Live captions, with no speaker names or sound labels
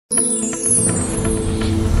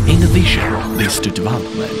Innovation leads to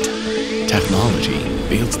development. Technology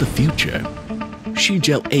builds the future.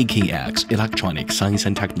 Shuzhou AKX Electronic Science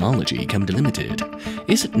and Technology Company Limited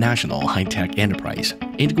is a national high-tech enterprise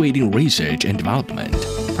integrating research and development,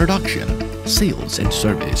 production, sales and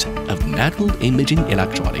service of medical imaging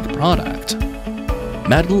electronic products.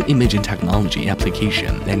 Medical imaging technology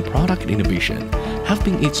application and product innovation have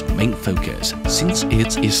been its main focus since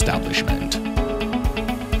its establishment.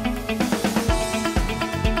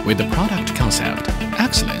 With the product concept,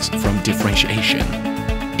 excellence from differentiation,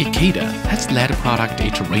 IKEDA has led product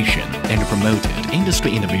iteration and promoted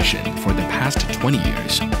industry innovation for the past 20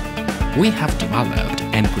 years. We have developed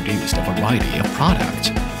and produced a variety of products,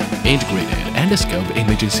 integrated endoscope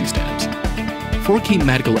imaging systems, 4K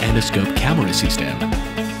medical endoscope camera system,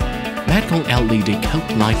 medical LED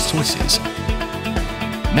cope light sources,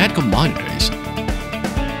 medical monitors,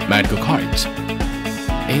 medical cards,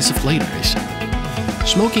 insufflators,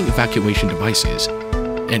 smoking evacuation devices,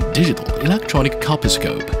 and digital electronic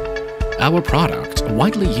colposcope. Our products are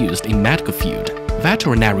widely used in medical field,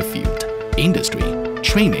 veterinary field, industry,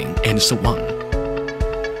 training, and so on.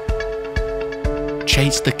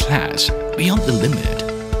 Chase the class beyond the limit.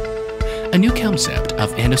 A new concept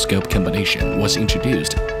of endoscope combination was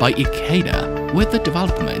introduced by IKEDA with the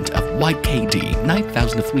development of YKD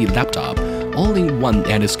 9003 laptop all-in-one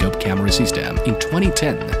endoscope camera system in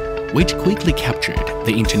 2010, which quickly captured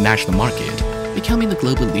the international market, becoming the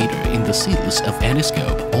global leader in the sales of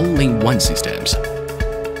endoscope all-in-one systems.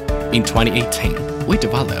 In 2018, we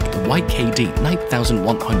developed the YKD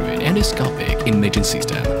 9100 endoscopic imaging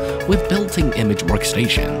system with built-in image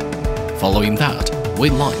workstation. Following that, we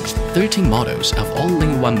launched 13 models of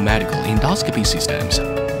all-in-one medical endoscopy systems.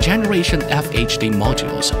 Generation FHD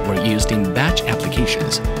modules were used in batch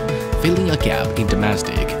applications, filling a gap in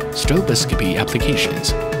domestic stroboscopy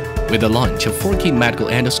applications. With the launch of 4K medical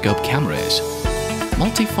endoscope cameras,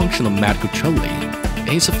 multifunctional medical trolley,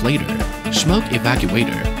 insufflator, smoke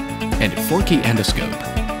evacuator, and 4K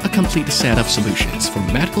endoscope, a complete set of solutions for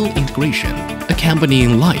medical integration,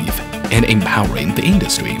 accompanying life and empowering the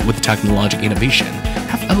industry with technological innovation,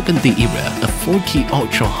 have opened the era of 4K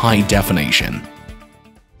ultra-high definition.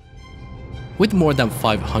 With more than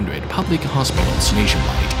 500 public hospitals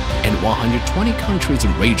nationwide and 120 countries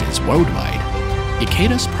and regions worldwide,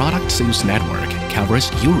 IKEDA's product sales network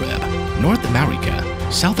covers Europe, North America,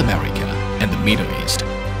 South America, and the Middle East.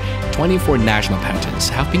 24 national patents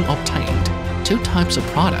have been obtained. 2 types of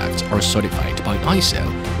products are certified by ISO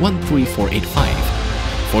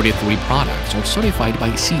 13485. 43 products are certified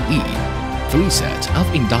by CE. 3 sets of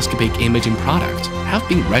endoscopic imaging products have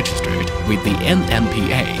been registered with the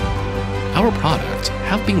NMPA. Our products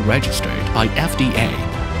have been registered by FDA,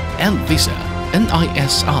 ANVISA,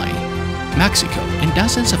 NISI, Mexico, and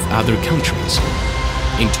dozens of other countries.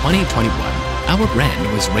 In 2021, our brand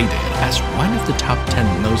was rated as one of the top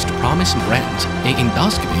 10 most promising brands in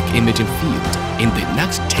endoscopic imaging field in the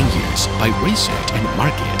next 10 years by Research and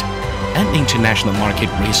Market, an international market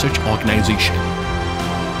research organization.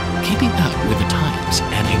 Keeping up with the times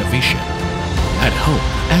and innovation, at home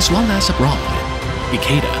as well as abroad,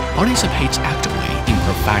 IKEDA participates actively in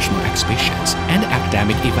professional exhibitions and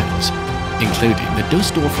academic events, including the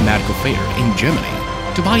Düsseldorf Medical Fair in Germany,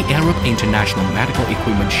 Dubai Arab International Medical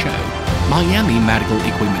Equipment Show, Miami Medical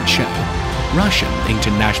Equipment Show, Russian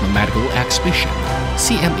International Medical Exhibition,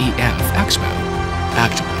 CMEF Expo,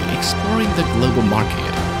 actively exploring the global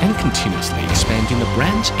market and continuously expanding the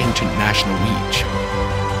brand's international reach.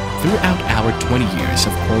 Throughout our 20 years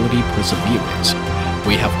of quality perseverance,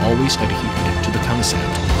 we have always adhered to the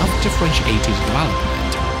concept of differentiated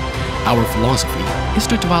development. Our philosophy is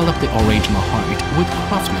to develop the original heart with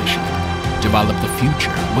craftsmanship, develop the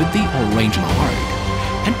future with the original heart,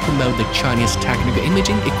 and promote the Chinese technical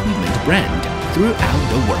imaging equipment brand throughout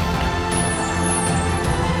the world.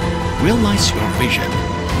 Realize your vision.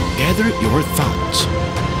 Gather your thoughts.